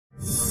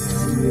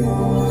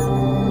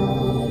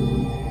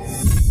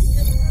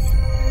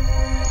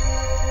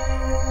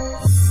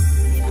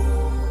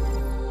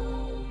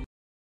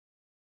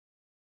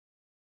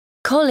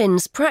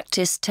HarperCollins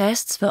Practice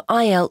Tests for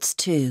IELTS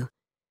 2.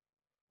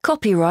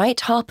 Copyright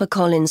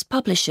HarperCollins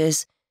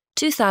Publishers,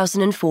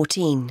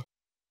 2014.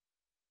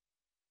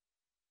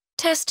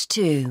 Test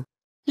 2.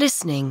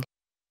 Listening.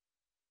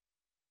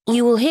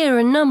 You will hear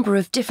a number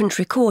of different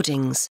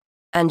recordings,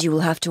 and you will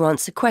have to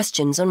answer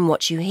questions on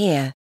what you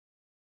hear.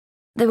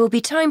 There will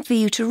be time for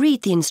you to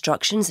read the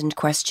instructions and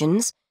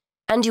questions,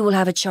 and you will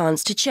have a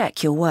chance to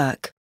check your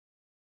work.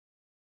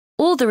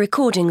 All the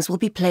recordings will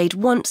be played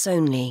once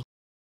only.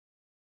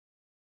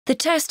 The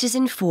test is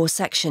in 4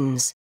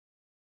 sections.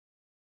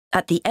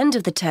 At the end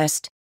of the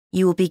test,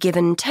 you will be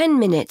given 10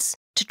 minutes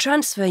to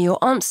transfer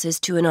your answers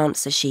to an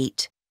answer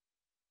sheet.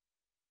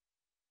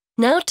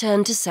 Now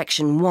turn to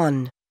Section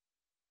 1.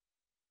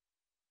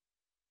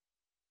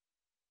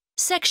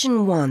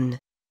 Section 1.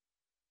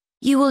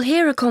 You will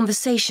hear a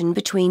conversation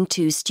between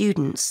 2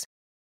 students.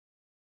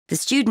 The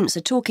students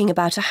are talking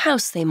about a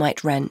house they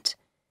might rent.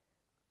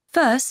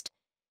 First,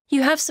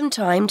 you have some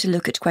time to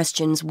look at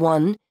questions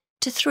 1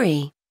 to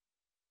 3.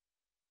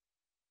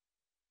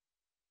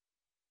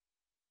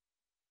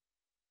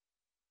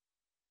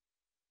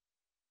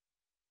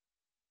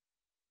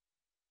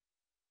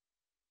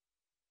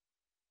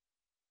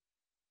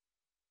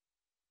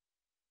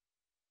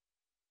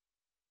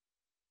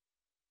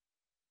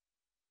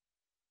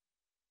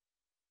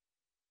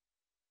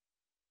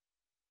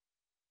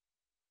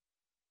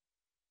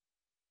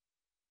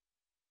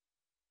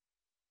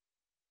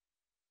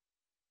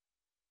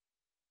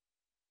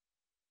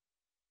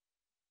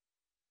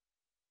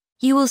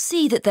 You will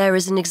see that there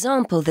is an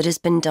example that has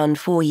been done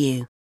for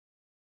you.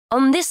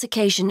 On this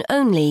occasion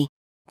only,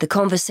 the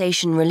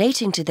conversation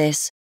relating to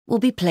this will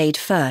be played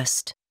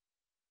first.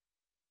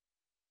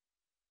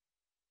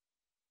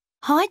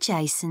 Hi,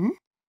 Jason.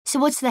 So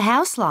what's the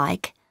house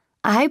like?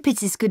 I hope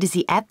it's as good as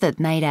the advert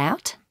made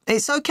out.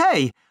 It's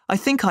okay. I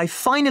think I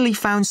finally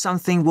found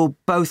something we'll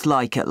both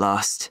like at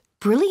last.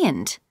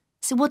 Brilliant.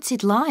 So what's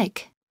it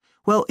like?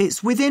 Well,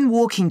 it's within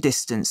walking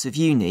distance of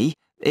uni.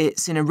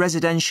 It's in a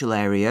residential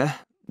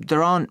area.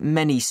 There aren't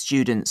many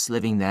students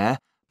living there,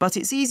 but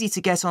it's easy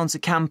to get onto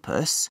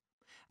campus,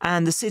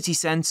 and the city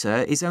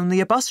centre is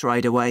only a bus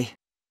ride away.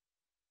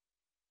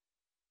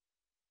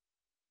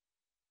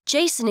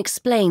 Jason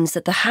explains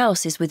that the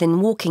house is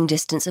within walking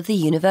distance of the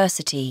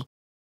university,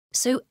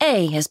 so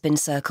A has been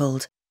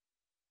circled.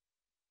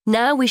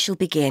 Now we shall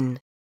begin.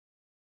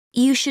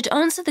 You should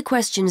answer the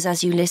questions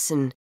as you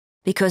listen,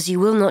 because you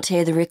will not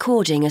hear the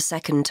recording a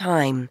second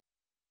time.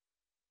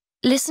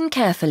 Listen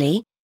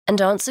carefully and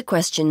answer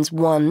questions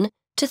 1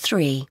 to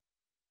 3.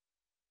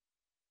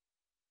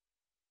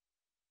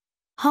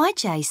 Hi,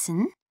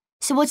 Jason.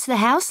 So what's the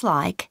house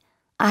like?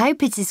 I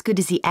hope it's as good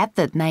as the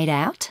advert made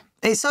out.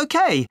 It's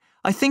okay.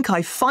 I think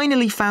I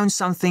finally found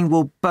something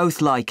we'll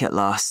both like at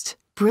last.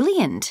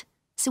 Brilliant.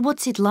 So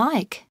what's it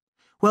like?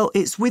 Well,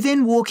 it's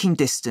within walking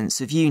distance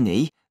of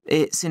uni.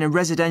 It's in a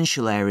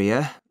residential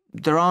area.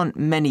 There aren't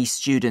many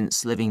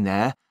students living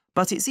there,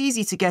 but it's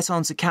easy to get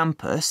onto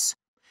campus,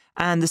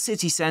 and the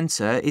city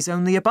centre is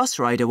only a bus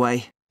ride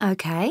away.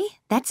 OK,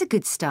 that's a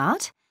good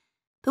start.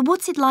 But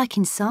what's it like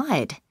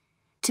inside?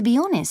 To be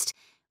honest,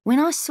 when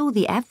I saw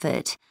the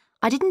advert,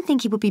 I didn't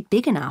think it would be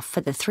big enough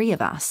for the 3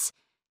 of us.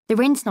 The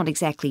rent's not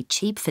exactly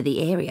cheap for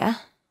the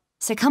area.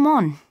 So come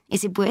on,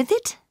 is it worth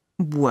it?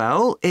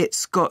 Well,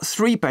 it's got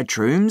 3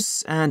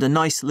 bedrooms and a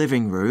nice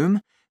living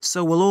room,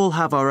 so we'll all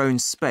have our own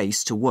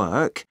space to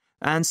work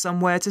and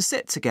somewhere to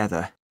sit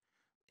together.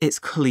 It's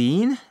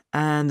clean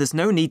and there's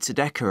no need to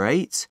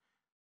decorate.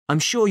 I'm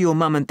sure your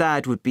mum and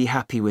dad would be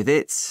happy with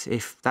it,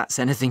 if that's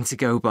anything to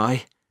go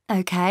by.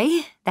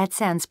 OK, that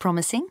sounds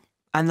promising.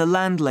 And the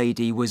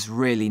landlady was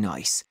really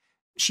nice.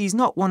 She's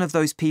not one of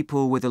those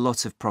people with a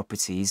lot of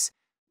properties.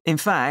 In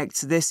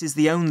fact, this is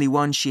the only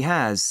one she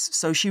has,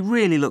 so she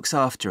really looks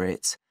after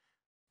it.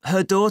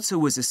 Her daughter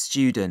was a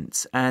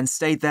student and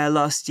stayed there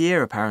last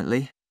year,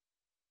 apparently.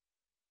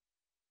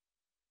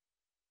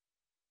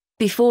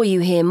 Before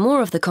you hear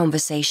more of the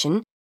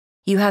conversation,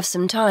 you have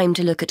some time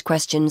to look at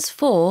questions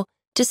 4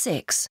 to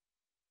 6.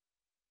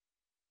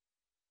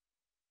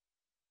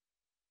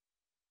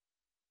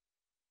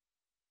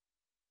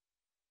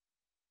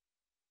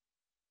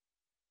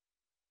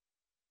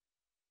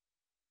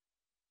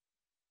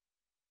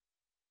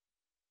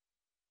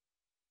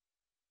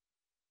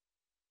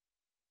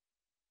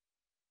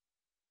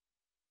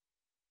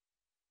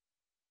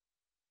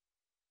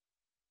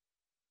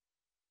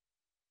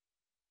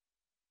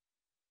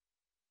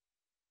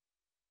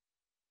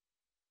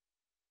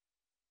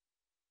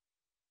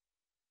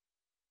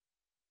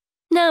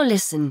 Now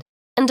listen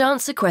and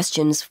answer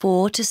questions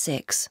 4 to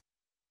 6.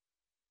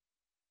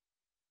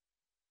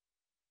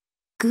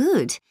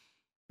 Good.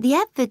 The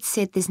advert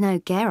said there's no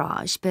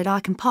garage, but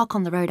I can park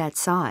on the road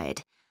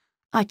outside.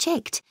 I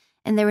checked,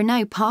 and there are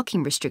no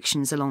parking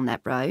restrictions along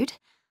that road.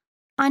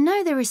 I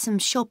know there are some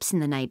shops in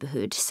the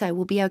neighbourhood, so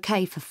we'll be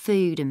OK for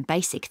food and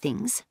basic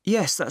things.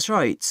 Yes, that's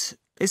right.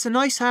 It's a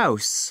nice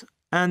house,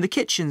 and the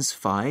kitchen's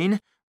fine.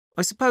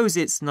 I suppose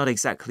it's not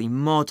exactly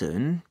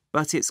modern,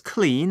 but it's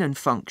clean and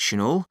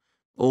functional.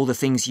 all the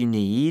things you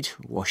need,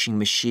 washing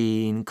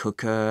machine,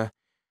 cooker.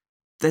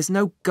 There's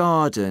no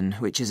garden,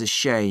 which is a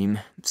shame,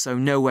 so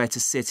nowhere to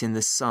sit in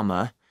the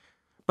summer.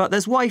 But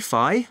there's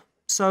Wi-Fi,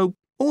 so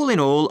all in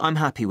all, I'm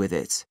happy with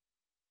it.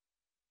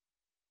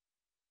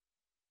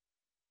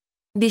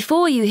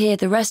 Before you hear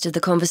the rest of the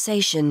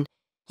conversation,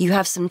 you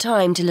have some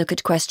time to look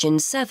at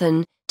questions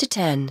 7 to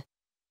 10.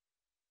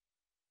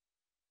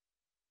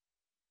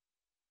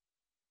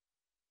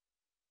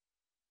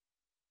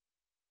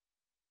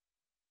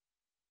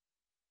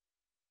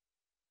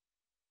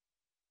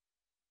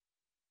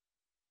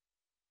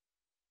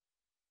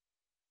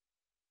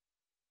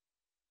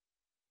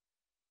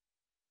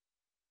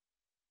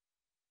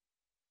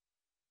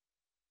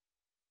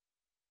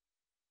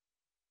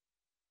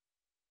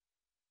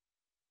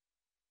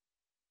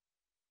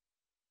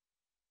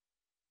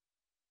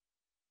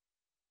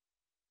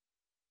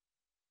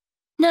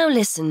 Now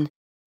listen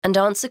and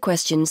answer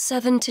questions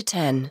 7 to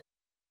 10.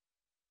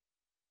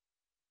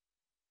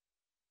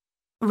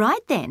 Right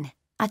then,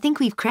 I think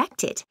we've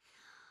cracked it.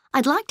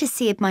 I'd like to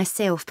see it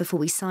myself before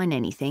we sign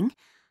anything.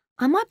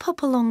 I might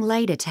pop along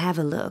later to have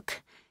a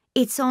look.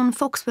 It's on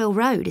Foxwell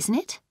Road, isn't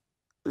it?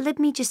 Let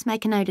me just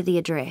make a note of the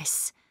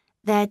address.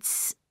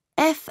 That's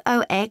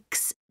Foxwell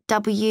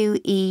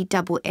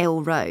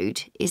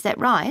Road. Is that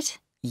right?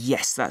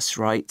 Yes, that's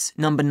right.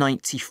 Number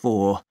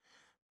 94.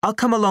 I'll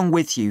come along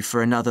with you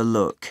for another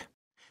look.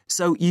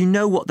 So you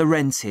know what the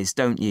rent is,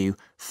 don't you?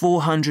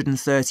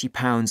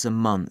 £430 a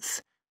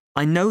month.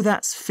 I know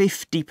that's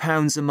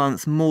 £50 a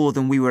month more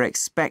than we were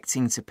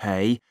expecting to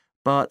pay,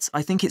 but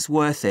I think it's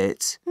worth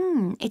it.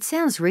 It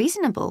sounds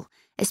reasonable,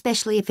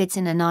 especially if it's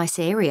in a nice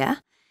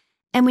area.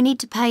 And we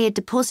need to pay a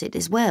deposit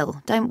as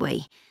well, don't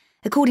we?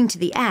 According to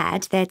the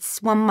ad,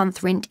 that's 1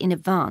 month rent in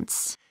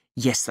advance.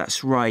 Yes,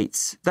 that's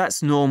right.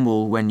 That's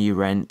normal when you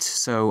rent,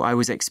 so I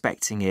was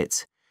expecting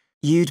it.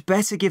 You'd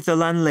better give the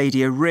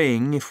landlady a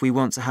ring if we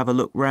want to have a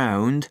look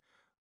round.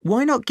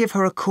 Why not give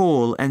her a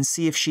call and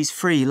see if she's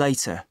free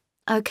later?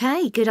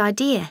 OK, good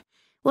idea.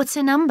 What's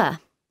her number?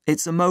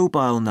 It's a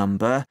mobile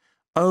number,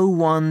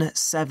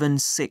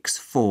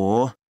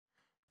 01764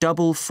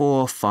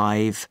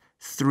 445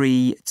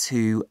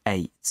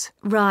 328.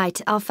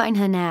 Right, I'll phone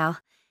her now.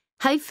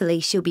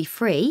 Hopefully she'll be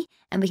free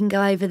and we can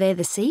go over there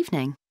this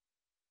evening.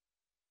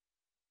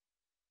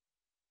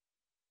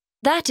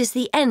 That is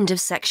the end of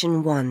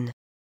section 1.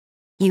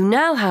 You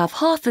now have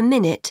half a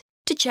minute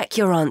to check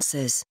your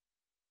answers.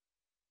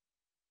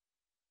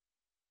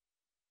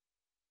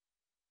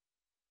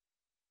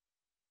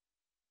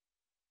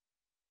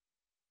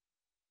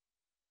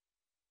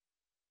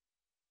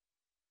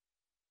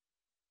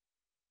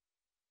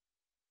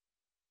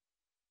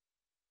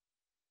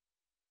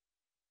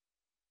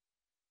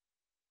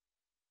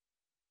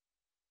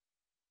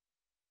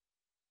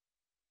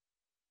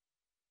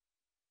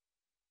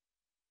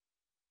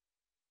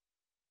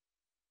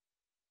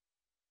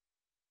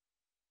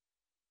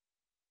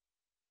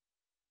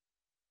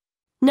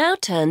 Now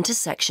turn to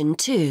section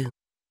 2.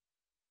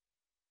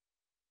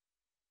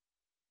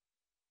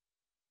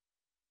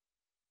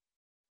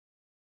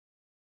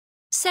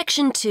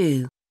 Section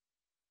 2.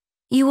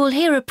 You will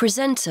hear a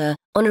presenter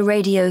on a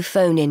radio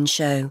phone-in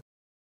show.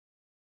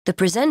 The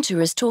presenter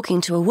is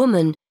talking to a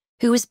woman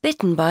who was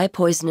bitten by a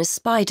poisonous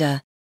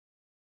spider.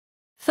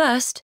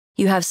 First,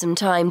 you have some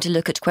time to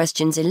look at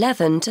questions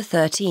 11 to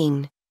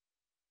 13.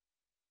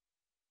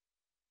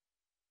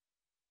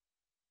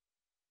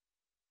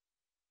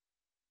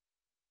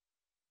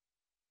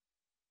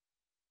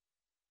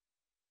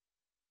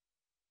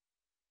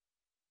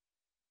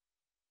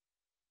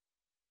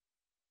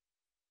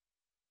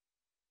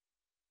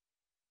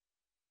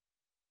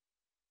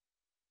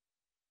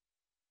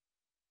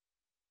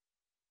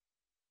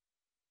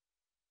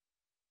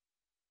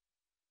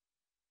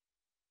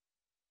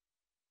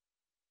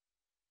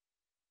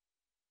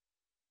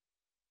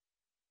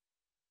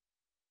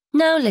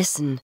 Now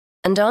listen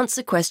and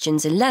answer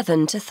questions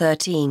 11 to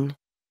 13.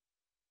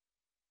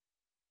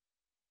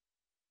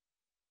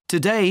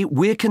 Today,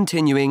 we're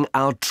continuing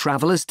our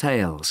Traveller's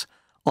Tales.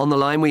 On the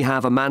line we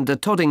have Amanda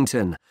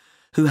Toddington,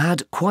 who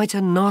had quite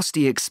a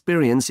nasty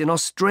experience in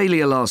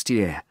Australia last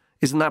year.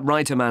 Isn't that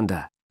right,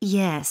 Amanda?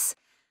 Yes.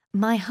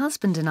 My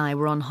husband and I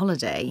were on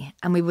holiday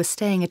and we were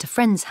staying at a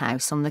friend's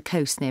house on the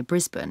coast near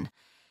Brisbane.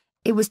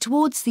 It was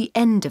towards the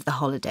end of the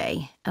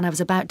holiday and I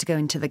was about to go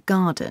into the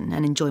garden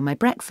and enjoy my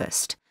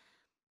breakfast.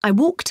 I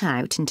walked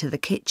out into the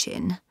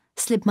kitchen,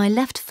 slid my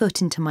left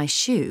foot into my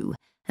shoe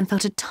and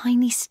felt a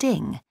tiny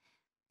sting.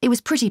 It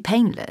was pretty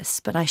painless,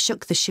 but I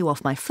shook the shoe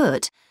off my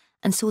foot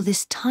and saw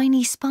this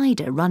tiny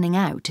spider running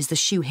out as the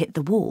shoe hit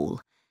the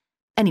wall.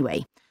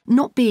 Anyway,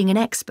 not being an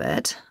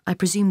expert, I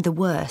presumed the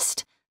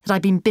worst, that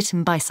I'd been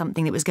bitten by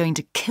something that was going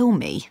to kill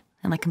me,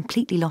 and I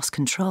completely lost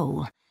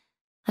control.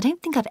 I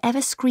don't think I've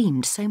ever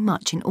screamed so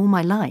much in all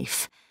my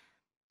life.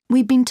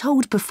 We'd been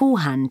told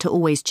beforehand to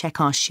always check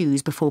our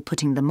shoes before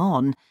putting them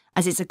on,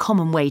 as it's a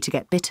common way to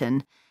get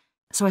bitten.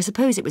 So I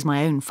suppose it was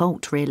my own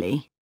fault,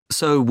 really.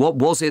 So what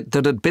was it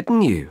that had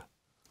bitten you?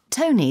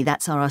 Tony,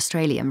 that's our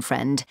Australian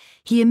friend,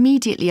 he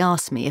immediately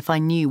asked me if I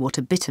knew what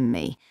had bitten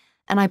me,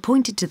 and I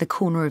pointed to the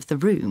corner of the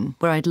room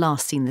where I'd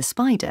last seen the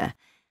spider.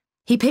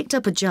 He picked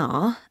up a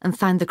jar and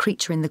found the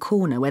creature in the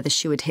corner where the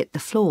shoe had hit the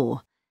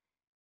floor.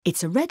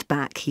 "It's a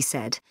redback," he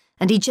said,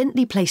 and he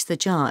gently placed the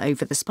jar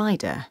over the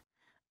spider.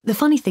 The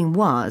funny thing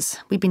was,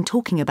 we'd been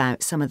talking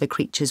about some of the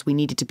creatures we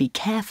needed to be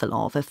careful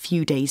of a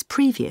few days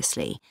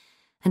previously,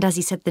 and as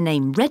he said the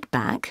name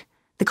redback,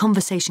 the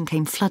conversation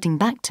came flooding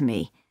back to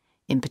me.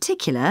 In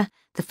particular,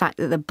 the fact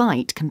that the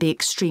bite can be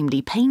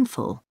extremely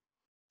painful.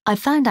 I've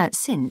found out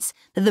since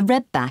that the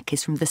redback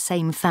is from the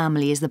same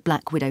family as the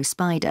black widow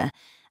spider,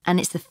 and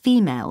it's the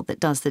female that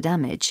does the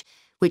damage,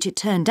 which it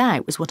turned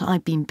out was what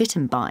I'd been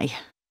bitten by.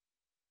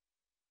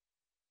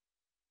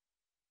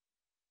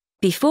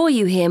 Before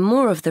you hear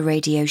more of the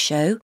radio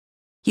show,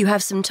 you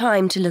have some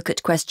time to look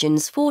at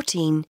questions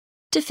 14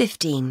 to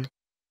 15.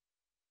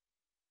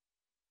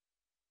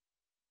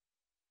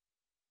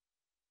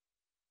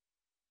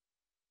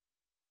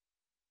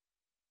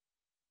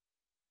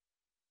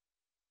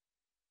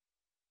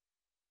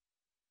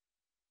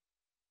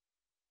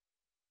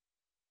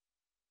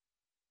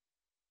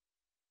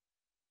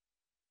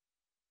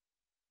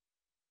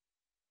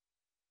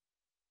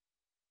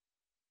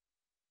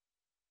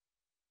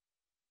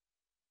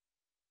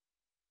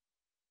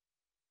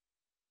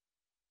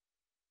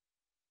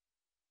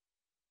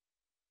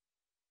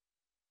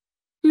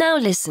 Now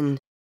listen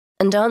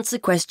and answer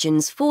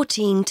questions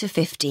 14 to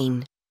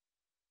 15.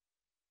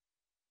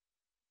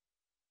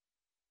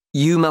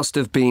 You must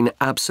have been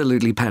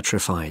absolutely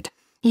petrified.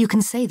 You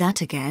can say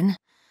that again.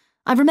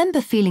 I remember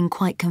feeling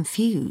quite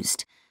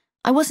confused.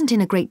 I wasn't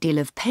in a great deal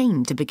of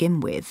pain to begin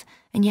with,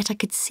 and yet I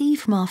could see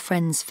from our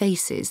friends'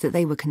 faces that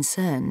they were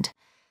concerned.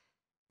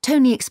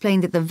 Tony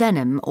explained that the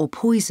venom or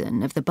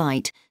poison of the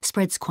bite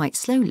spreads quite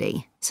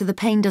slowly, so the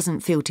pain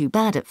doesn't feel too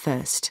bad at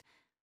first.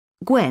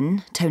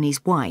 Gwen,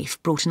 Tony's wife,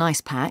 brought an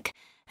ice pack,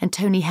 and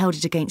Tony held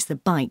it against the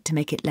bite to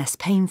make it less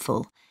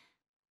painful.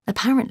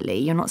 Apparently,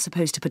 you're not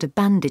supposed to put a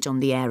bandage on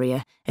the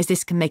area, as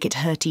this can make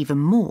it hurt even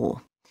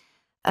more.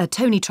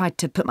 Tony tried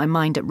to put my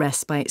mind at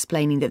rest by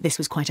explaining that this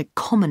was quite a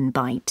common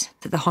bite,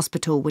 that the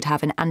hospital would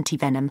have an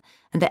antivenom,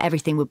 and that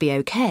everything would be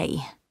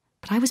okay.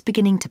 But I was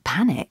beginning to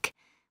panic.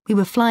 We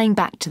were flying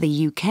back to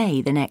the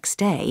UK the next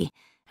day,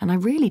 and I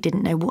really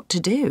didn't know what to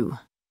do.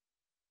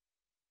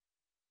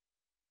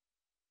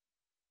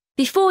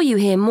 Before you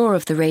hear more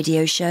of the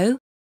radio show,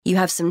 you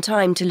have some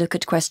time to look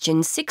at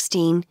questions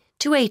 16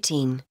 to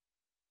 18.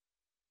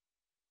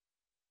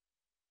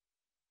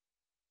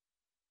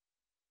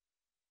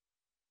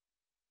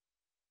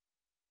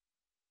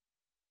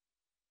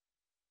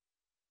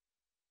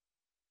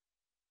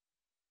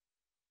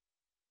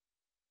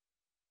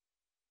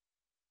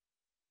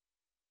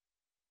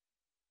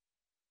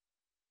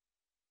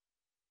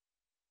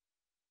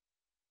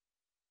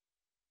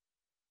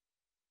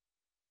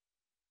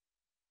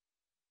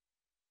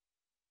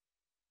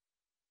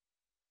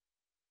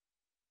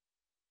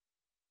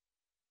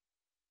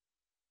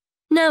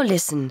 Now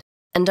listen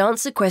and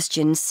answer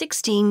questions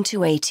 16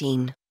 to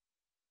 18.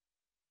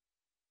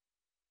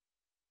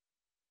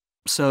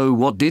 So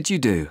what did you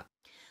do?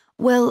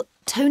 Well,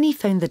 Tony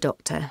phoned the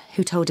doctor,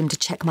 who told him to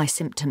check my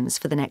symptoms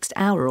for the next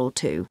hour or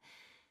two.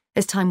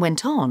 As time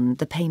went on,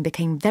 the pain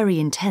became very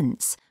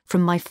intense,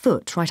 from my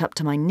foot right up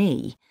to my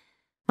knee.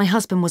 My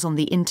husband was on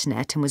the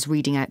internet and was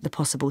reading out the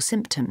possible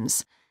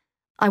symptoms.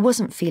 I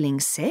wasn't feeling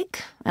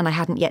sick, and I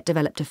hadn't yet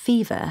developed a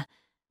fever,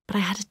 but I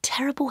had a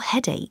terrible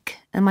headache,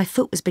 and my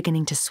foot was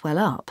beginning to swell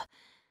up.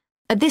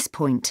 At this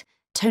point,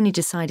 Tony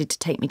decided to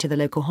take me to the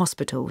local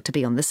hospital to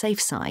be on the safe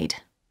side.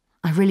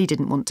 I really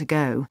didn't want to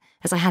go,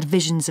 as I had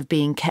visions of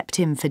being kept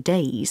in for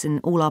days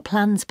and all our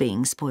plans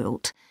being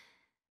spoilt.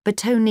 But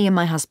Tony and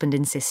my husband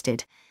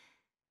insisted.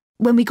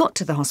 When we got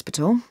to the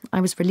hospital,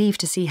 I was relieved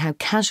to see how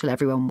casual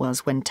everyone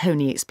was when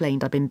Tony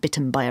explained I'd been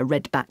bitten by a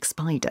redback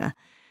spider.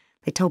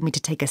 They told me to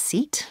take a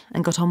seat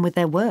and got on with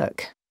their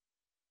work.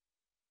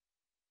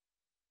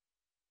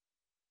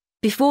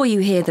 Before you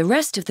hear the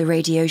rest of the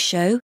radio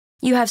show,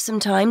 you have some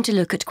time to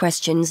look at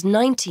questions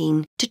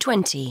 19 to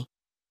 20.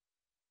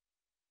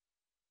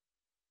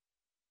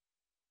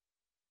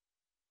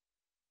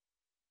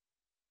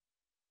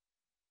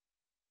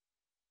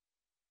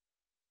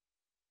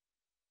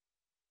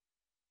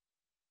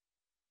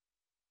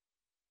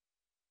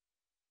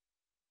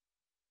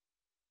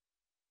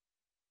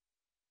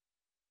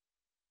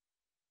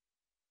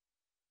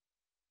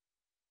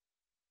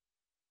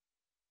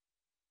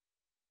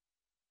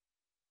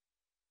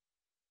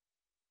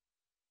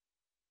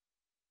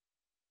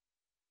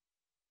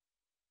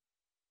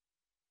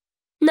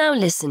 Now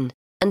listen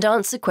and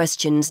answer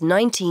questions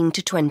 19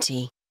 to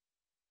 20.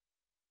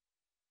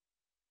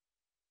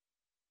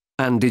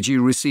 And did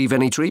you receive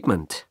any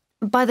treatment?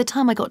 By the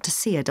time I got to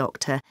see a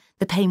doctor,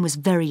 the pain was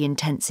very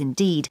intense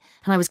indeed,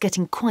 and I was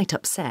getting quite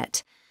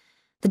upset.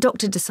 The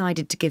doctor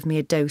decided to give me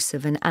a dose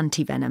of an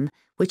antivenom,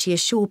 which he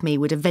assured me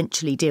would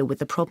eventually deal with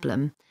the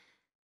problem.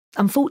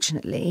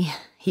 Unfortunately,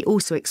 he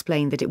also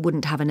explained that it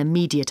wouldn't have an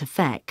immediate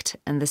effect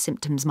and the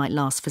symptoms might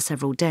last for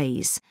several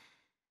days.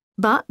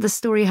 But the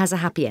story has a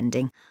happy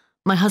ending.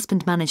 My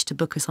husband managed to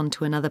book us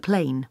onto another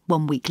plane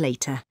 1 week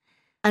later.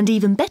 And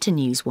even better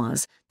news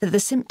was that the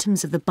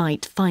symptoms of the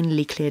bite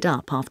finally cleared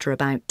up after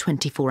about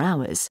 24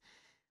 hours.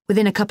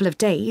 Within a couple of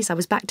days, I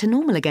was back to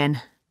normal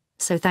again.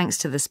 So thanks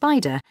to the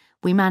spider,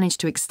 we managed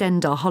to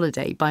extend our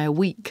holiday by a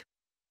week.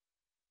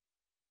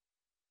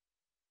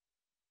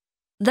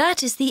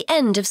 That is the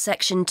end of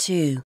section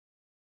 2.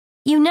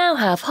 You now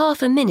have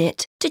half a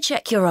minute to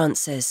check your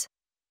answers.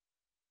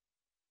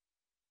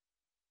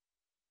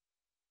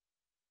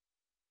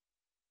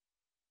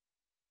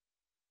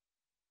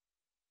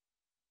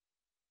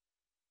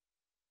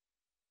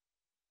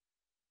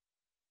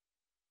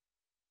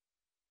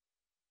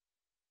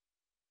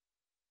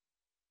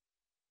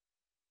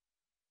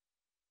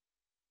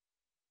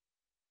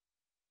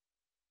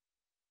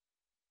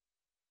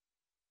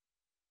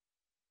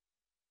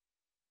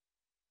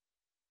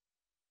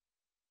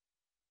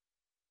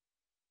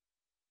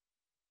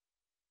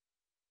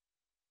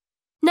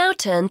 Now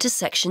turn to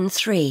section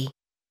 3.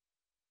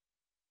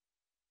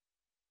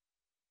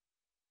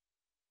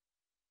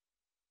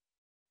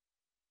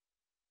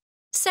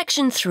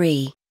 Section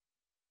 3.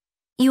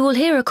 You will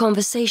hear a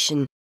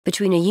conversation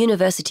between a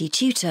university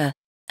tutor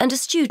and a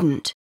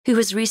student who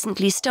has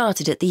recently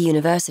started at the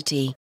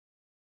university.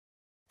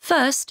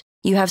 First,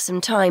 you have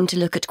some time to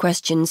look at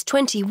questions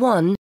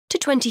 21 to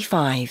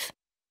 25.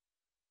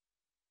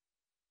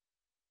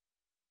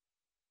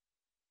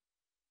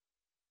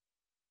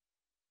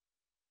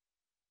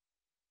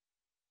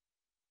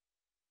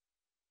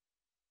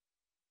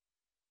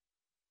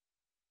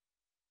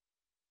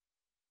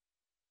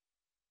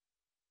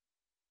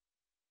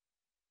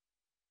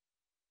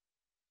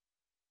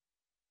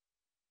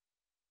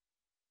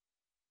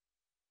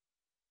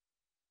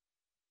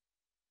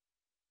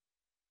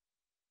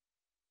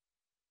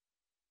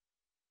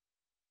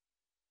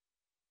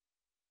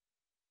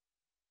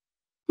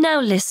 Now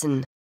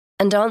listen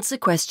and answer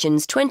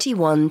questions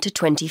 21 to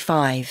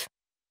 25.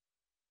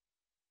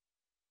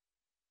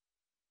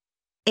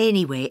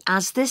 Anyway,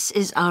 as this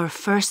is our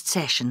first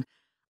session,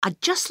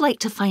 I'd just like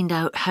to find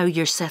out how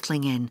you're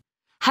settling in,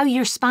 how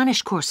your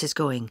Spanish course is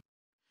going.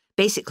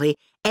 Basically,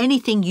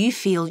 anything you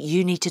feel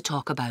you need to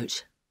talk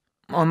about.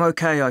 I'm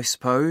okay, I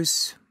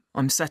suppose.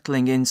 I'm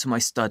settling into my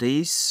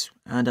studies,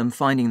 and I'm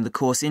finding the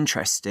course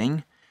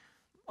interesting.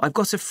 I've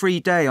got a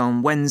free day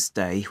on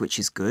Wednesday, which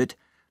is good,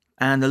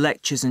 and the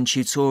lectures and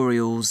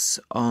tutorials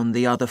on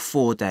the other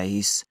 4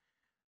 days.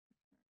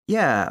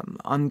 Yeah,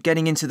 I'm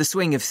getting into the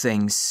swing of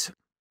things.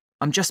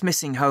 I'm just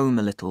missing home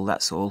a little,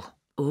 that's all.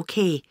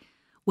 OK.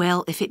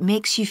 Well, if it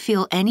makes you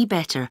feel any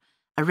better,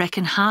 I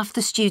reckon half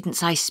the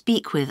students I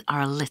speak with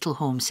are a little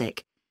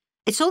homesick.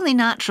 It's only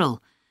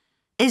natural.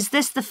 Is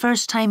this the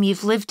first time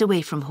you've lived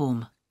away from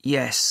home?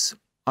 Yes.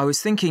 I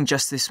was thinking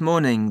just this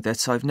morning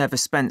that I've never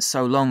spent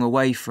so long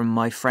away from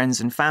my friends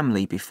and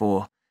family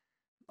before.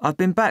 I've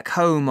been back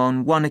home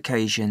on one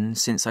occasion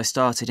since I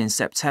started in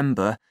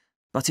September,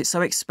 but it's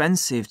so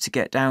expensive to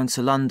get down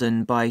to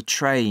London by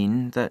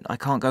train that I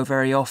can't go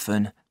very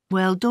often.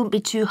 Well, don't be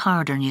too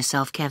hard on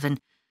yourself, Kevin.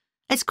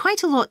 It's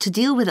quite a lot to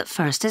deal with at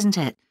first, isn't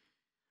it?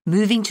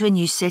 Moving to a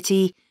new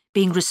city,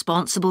 being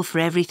responsible for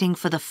everything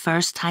for the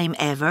first time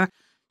ever,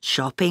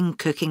 shopping,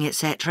 cooking,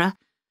 etc.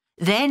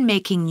 Then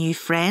making new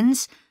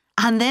friends,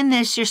 and then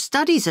there's your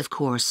studies, of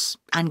course,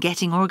 and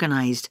getting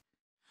organised.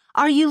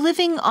 Are you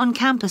living on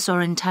campus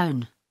or in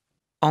town?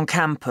 On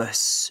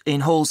campus, in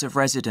halls of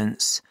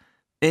residence.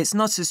 It's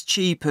not as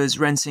cheap as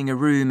renting a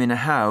room in a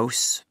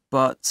house,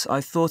 but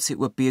I thought it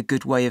would be a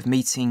good way of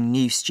meeting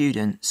new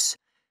students.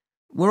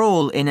 We're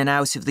all in and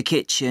out of the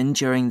kitchen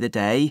during the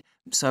day,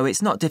 so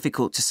it's not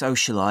difficult to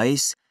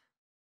socialise.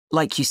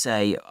 Like you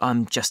say,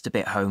 I'm just a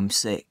bit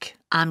homesick.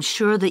 I'm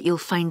sure that you'll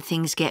find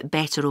things get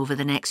better over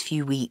the next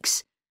few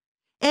weeks.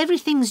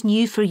 Everything's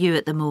new for you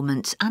at the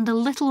moment and a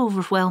little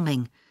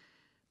overwhelming.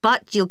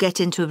 But you'll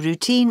get into a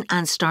routine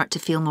and start to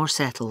feel more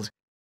settled.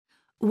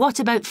 What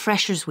about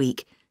Freshers'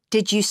 Week?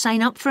 Did you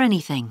sign up for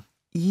anything?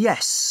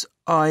 Yes,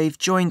 I've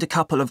joined a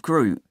couple of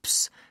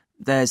groups.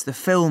 There's the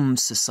Film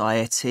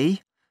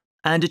Society,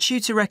 and a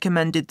tutor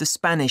recommended the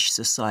Spanish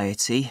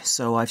Society,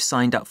 so I've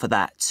signed up for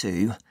that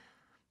too.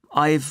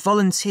 I've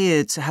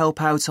volunteered to help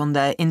out on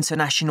their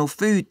International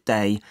Food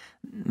Day,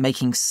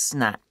 making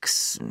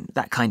snacks,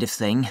 that kind of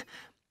thing,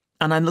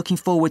 and I'm looking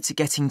forward to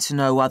getting to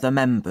know other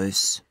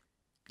members.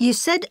 You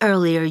said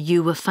earlier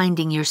you were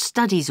finding your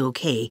studies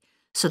okay,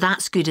 so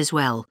that's good as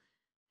well.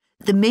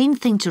 The main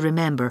thing to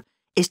remember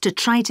is to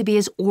try to be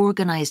as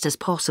organised as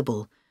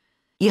possible.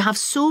 You have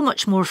so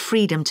much more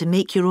freedom to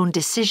make your own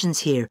decisions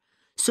here,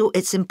 so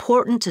it's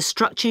important to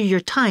structure your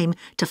time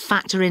to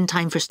factor in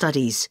time for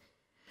studies.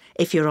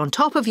 If you're on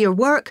top of your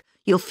work,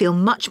 you'll feel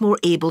much more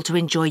able to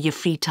enjoy your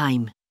free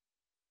time.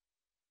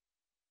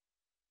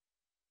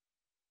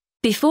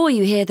 Before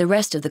you hear the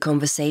rest of the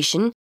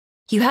conversation,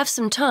 you have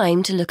some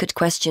time to look at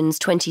questions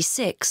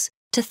 26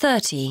 to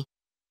 30.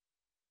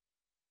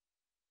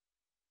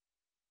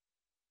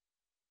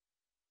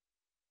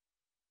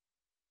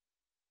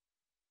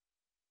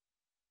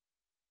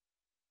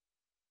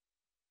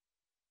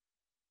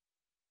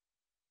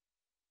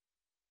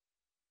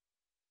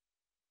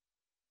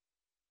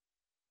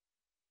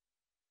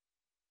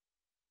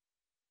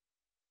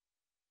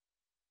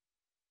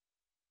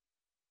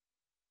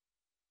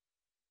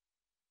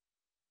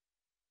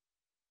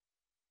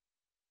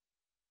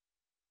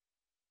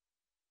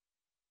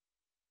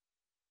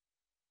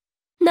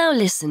 Now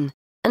listen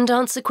and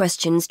answer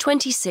questions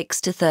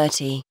 26 to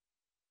 30.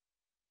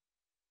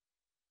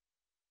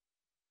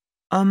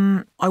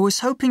 I was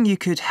hoping you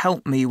could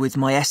help me with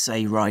my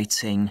essay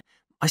writing.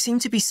 I seem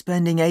to be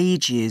spending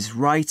ages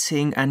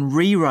writing and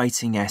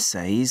rewriting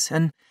essays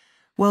and,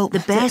 well... The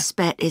best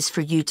bet is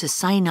for you to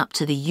sign up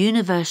to the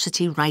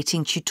University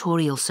Writing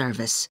Tutorial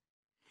Service.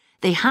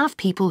 They have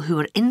people who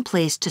are in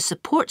place to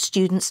support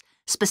students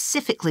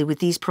specifically with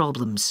these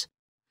problems.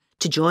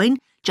 To join,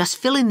 just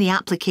fill in the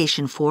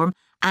application form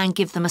and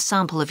give them a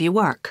sample of your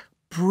work.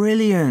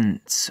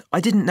 Brilliant. I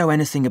didn't know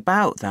anything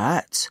about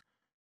that.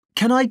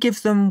 Can I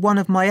give them one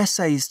of my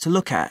essays to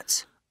look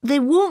at? They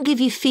won't give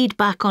you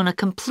feedback on a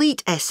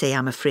complete essay,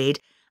 I'm afraid,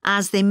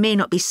 as they may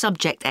not be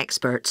subject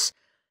experts.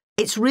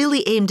 It's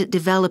really aimed at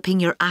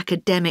developing your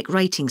academic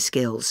writing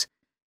skills.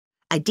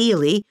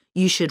 Ideally,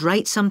 you should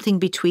write something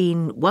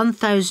between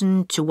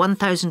 1,000 to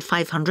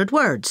 1,500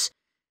 words.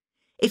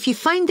 If you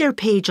find their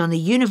page on the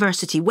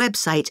university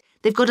website,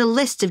 they've got a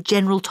list of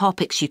general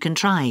topics you can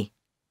try.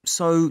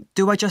 So,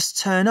 do I just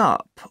turn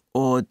up,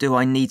 or do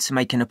I need to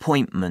make an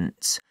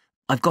appointment?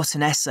 I've got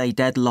an essay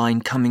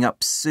deadline coming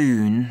up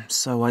soon,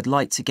 so I'd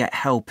like to get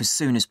help as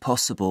soon as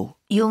possible.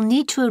 You'll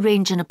need to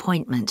arrange an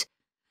appointment.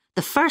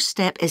 The first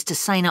step is to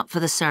sign up for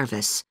the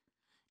service.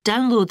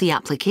 Download the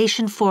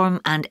application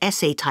form and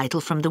essay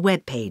title from the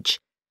web page.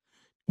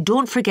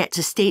 Don't forget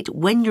to state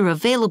when you're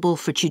available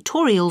for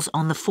tutorials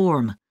on the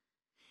form.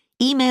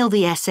 Email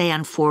the essay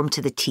and form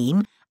to the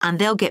team and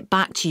they'll get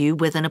back to you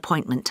with an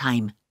appointment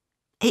time.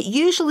 It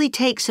usually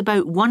takes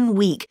about 1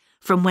 week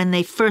from when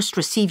they first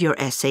receive your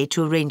essay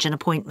to arrange an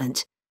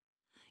appointment.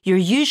 You're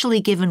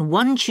usually given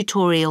 1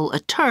 tutorial a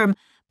term,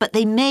 but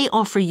they may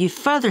offer you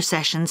further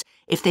sessions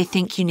if they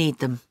think you need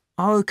them.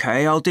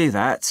 OK, I'll do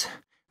that.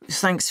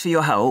 Thanks for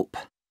your help.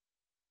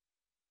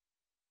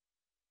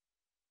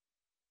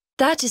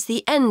 That is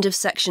the end of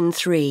section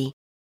 3.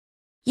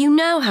 You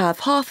now have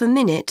half a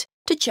minute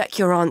to check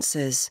your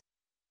answers.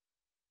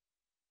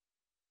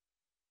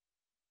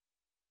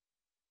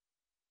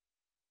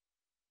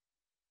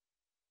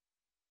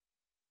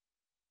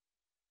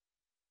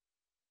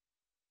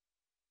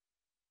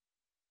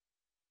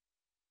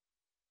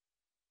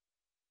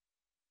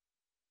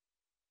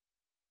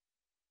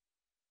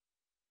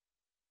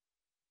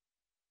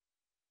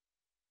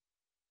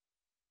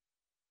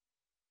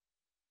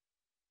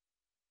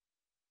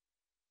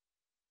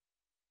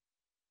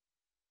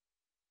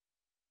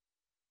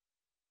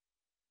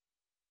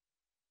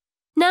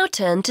 Now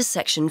turn to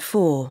section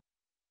 4.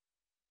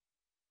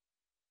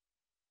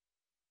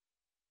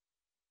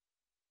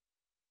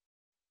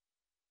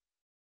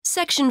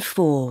 Section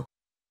 4.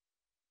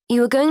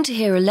 You are going to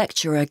hear a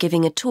lecturer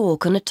giving a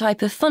talk on a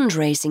type of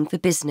fundraising for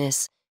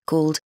business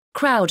called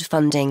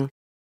crowdfunding.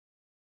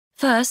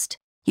 First,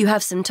 you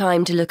have some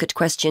time to look at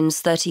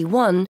questions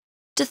 31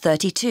 to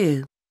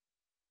 32.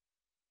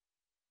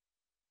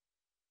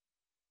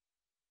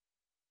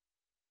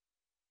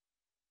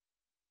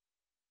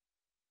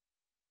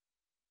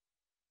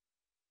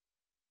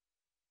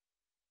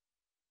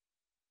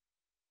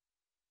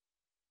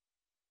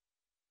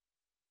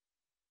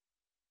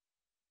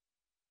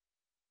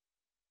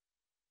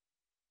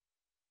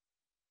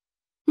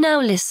 Now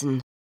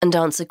listen and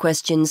answer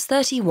questions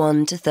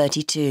 31 to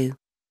 32.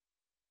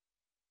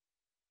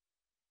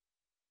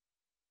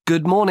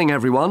 Good morning,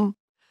 everyone.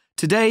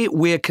 Today,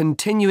 we're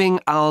continuing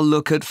our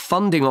look at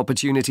funding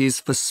opportunities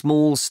for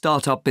small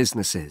start-up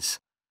businesses.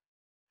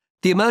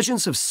 The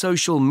emergence of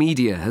social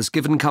media has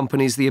given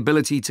companies the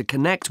ability to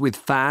connect with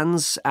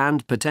fans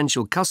and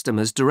potential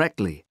customers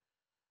directly.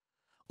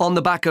 On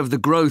the back of the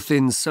growth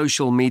in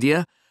social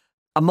media,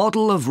 a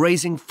model of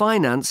raising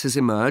finance has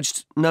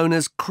emerged known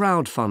as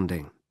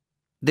crowdfunding.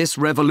 This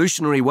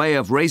revolutionary way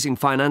of raising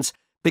finance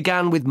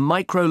began with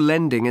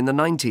micro-lending in the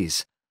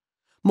 90s.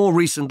 More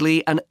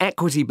recently, an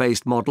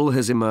equity-based model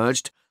has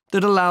emerged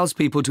that allows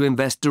people to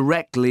invest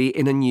directly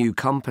in a new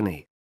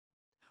company.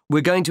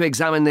 We're going to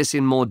examine this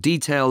in more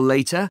detail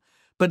later,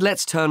 but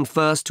let's turn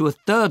first to a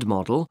third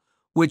model,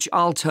 which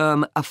I'll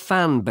term a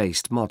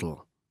fan-based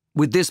model.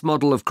 With this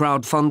model of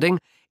crowdfunding,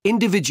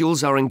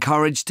 individuals are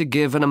encouraged to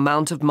give an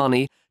amount of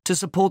money to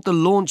support the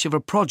launch of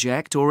a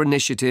project or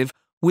initiative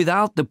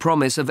without the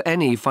promise of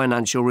any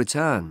financial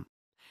return.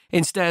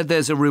 Instead,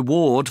 there's a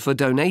reward for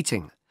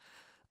donating.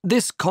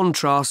 This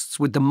contrasts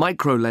with the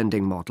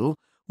micro-lending model,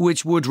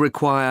 which would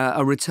require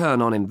a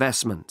return on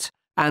investment,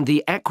 and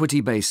the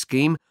equity-based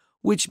scheme,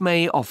 which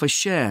may offer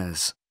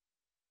shares.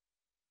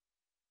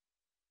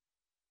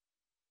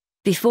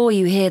 Before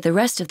you hear the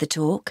rest of the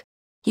talk,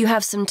 you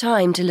have some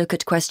time to look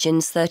at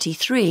questions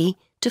 33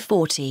 to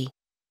 40.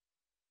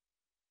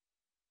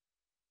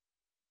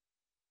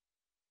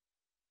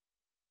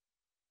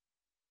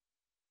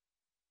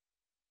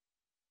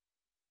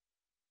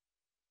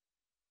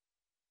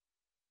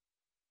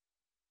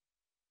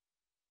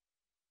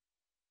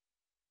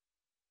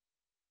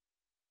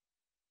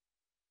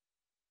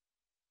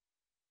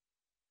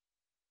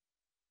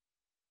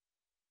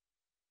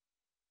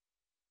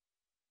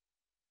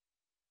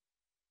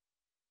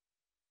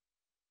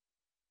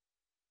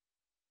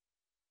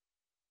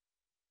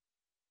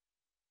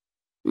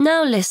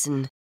 Now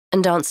listen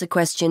and answer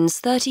questions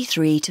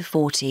 33 to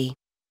 40.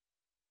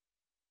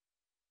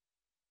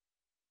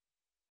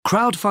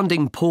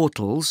 Crowdfunding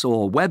portals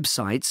or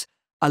websites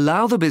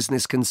allow the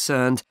business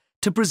concerned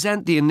to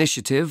present the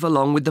initiative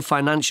along with the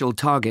financial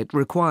target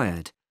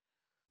required.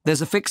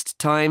 There's a fixed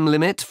time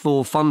limit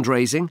for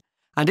fundraising,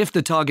 and if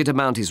the target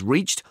amount is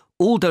reached,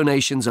 all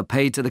donations are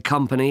paid to the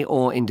company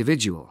or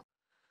individual.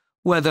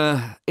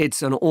 Whether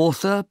it's an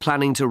author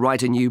planning to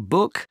write a new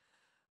book,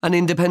 an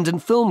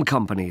independent film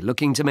company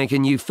looking to make a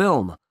new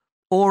film,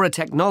 or a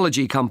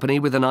technology company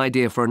with an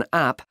idea for an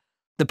app,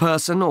 the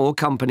person or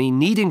company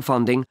needing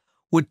funding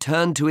would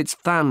turn to its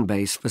fan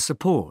base for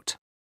support.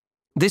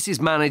 This is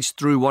managed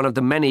through one of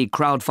the many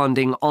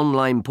crowdfunding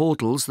online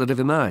portals that have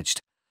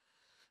emerged.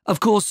 Of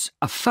course,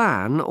 a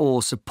fan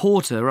or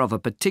supporter of a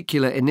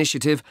particular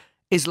initiative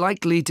is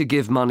likely to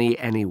give money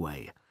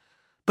anyway.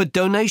 But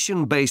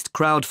donation-based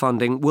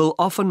crowdfunding will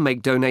often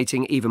make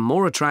donating even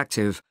more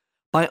attractive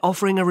by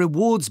offering a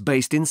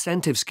rewards-based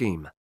incentive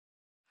scheme.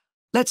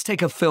 Let's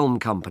take a film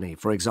company,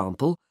 for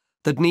example,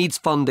 that needs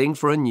funding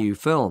for a new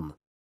film.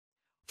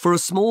 For a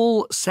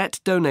small set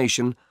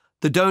donation,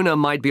 the donor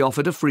might be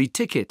offered a free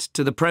ticket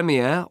to the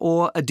premiere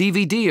or a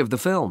DVD of the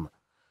film.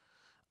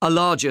 A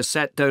larger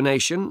set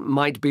donation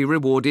might be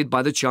rewarded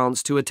by the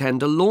chance to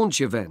attend a launch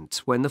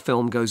event when the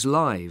film goes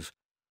live.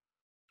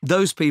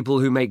 Those people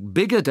who make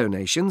bigger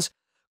donations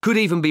could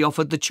even be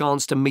offered the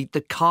chance to meet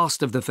the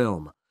cast of the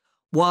film,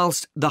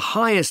 whilst the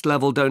highest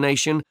level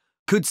donation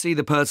could see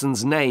the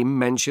person's name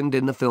mentioned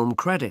in the film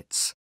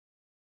credits.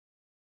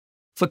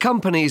 For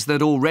companies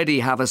that already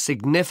have a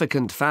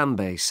significant fan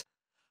base,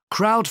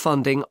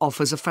 crowdfunding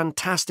offers a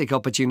fantastic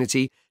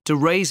opportunity to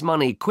raise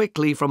money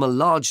quickly from a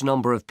large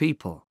number of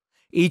people,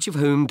 each of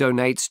whom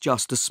donates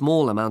just a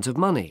small amount of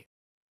money.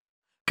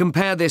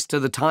 Compare this to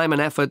the time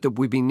and effort that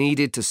would be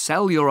needed to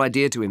sell your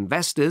idea to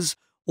investors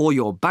or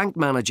your bank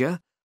manager,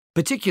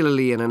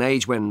 particularly in an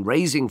age when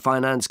raising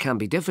finance can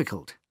be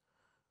difficult.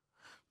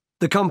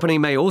 The company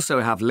may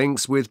also have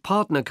links with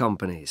partner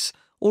companies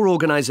or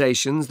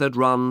organizations that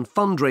run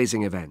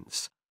fundraising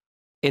events.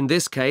 In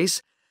this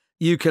case,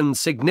 you can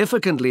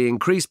significantly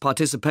increase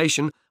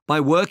participation by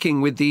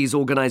working with these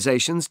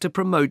organizations to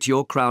promote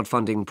your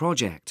crowdfunding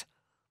project.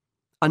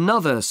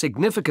 Another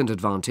significant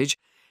advantage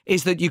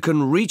is that you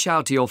can reach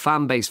out to your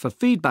fan base for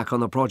feedback on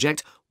the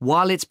project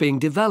while it's being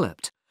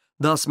developed,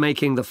 thus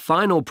making the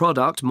final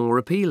product more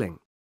appealing.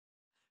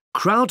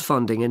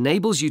 Crowdfunding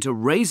enables you to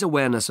raise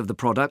awareness of the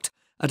product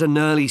at an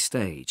early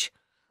stage,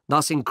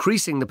 thus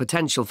increasing the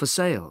potential for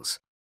sales.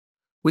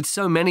 With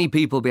so many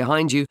people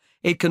behind you,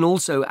 it can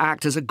also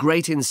act as a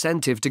great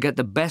incentive to get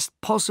the best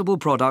possible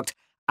product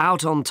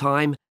out on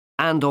time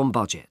and on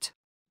budget.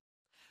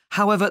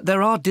 However,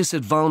 there are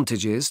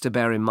disadvantages to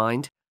bear in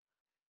mind.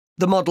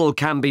 The model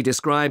can be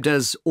described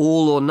as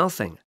all or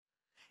nothing.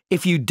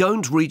 If you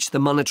don't reach the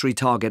monetary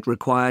target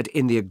required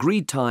in the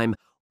agreed time,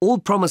 all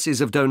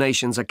promises of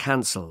donations are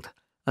cancelled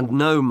and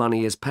no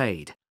money is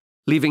paid,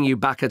 leaving you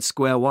back at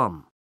square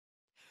one.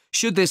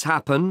 Should this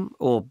happen,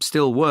 or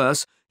still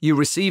worse, you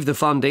receive the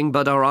funding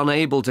but are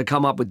unable to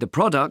come up with the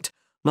product,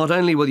 not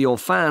only will your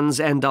fans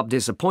end up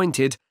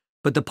disappointed,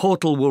 but the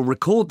portal will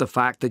record the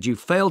fact that you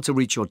failed to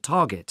reach your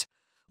target,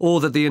 or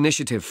that the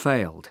initiative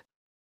failed.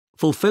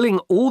 Fulfilling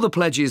all the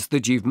pledges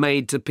that you've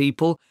made to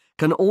people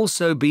can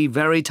also be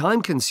very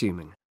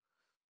time-consuming.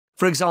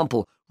 For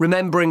example,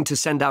 remembering to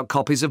send out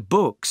copies of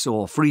books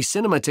or free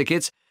cinema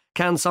tickets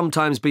can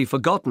sometimes be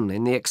forgotten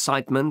in the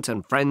excitement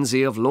and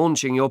frenzy of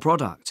launching your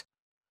product.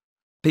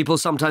 People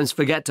sometimes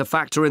forget to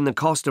factor in the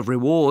cost of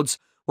rewards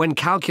when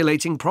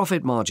calculating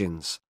profit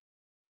margins.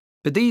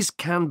 But these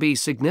can be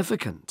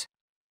significant.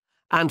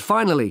 And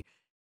finally,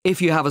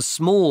 if you have a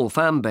small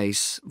fan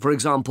base, for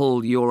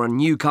example, you're a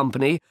new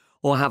company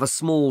or have a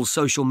small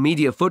social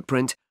media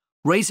footprint,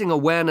 raising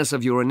awareness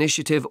of your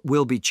initiative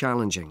will be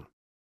challenging.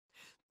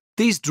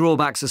 These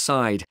drawbacks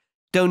aside,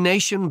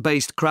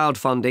 donation-based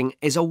crowdfunding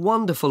is a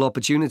wonderful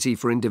opportunity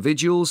for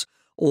individuals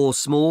or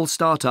small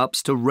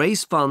startups to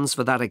raise funds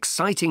for that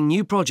exciting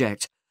new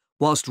project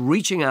whilst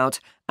reaching out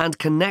and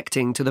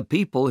connecting to the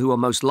people who are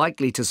most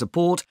likely to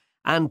support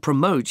and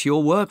promote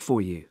your work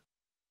for you.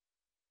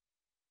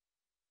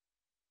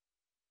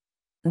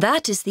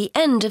 That is the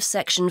end of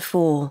section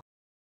 4.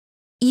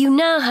 You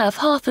now have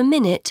half a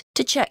minute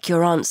to check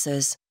your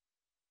answers.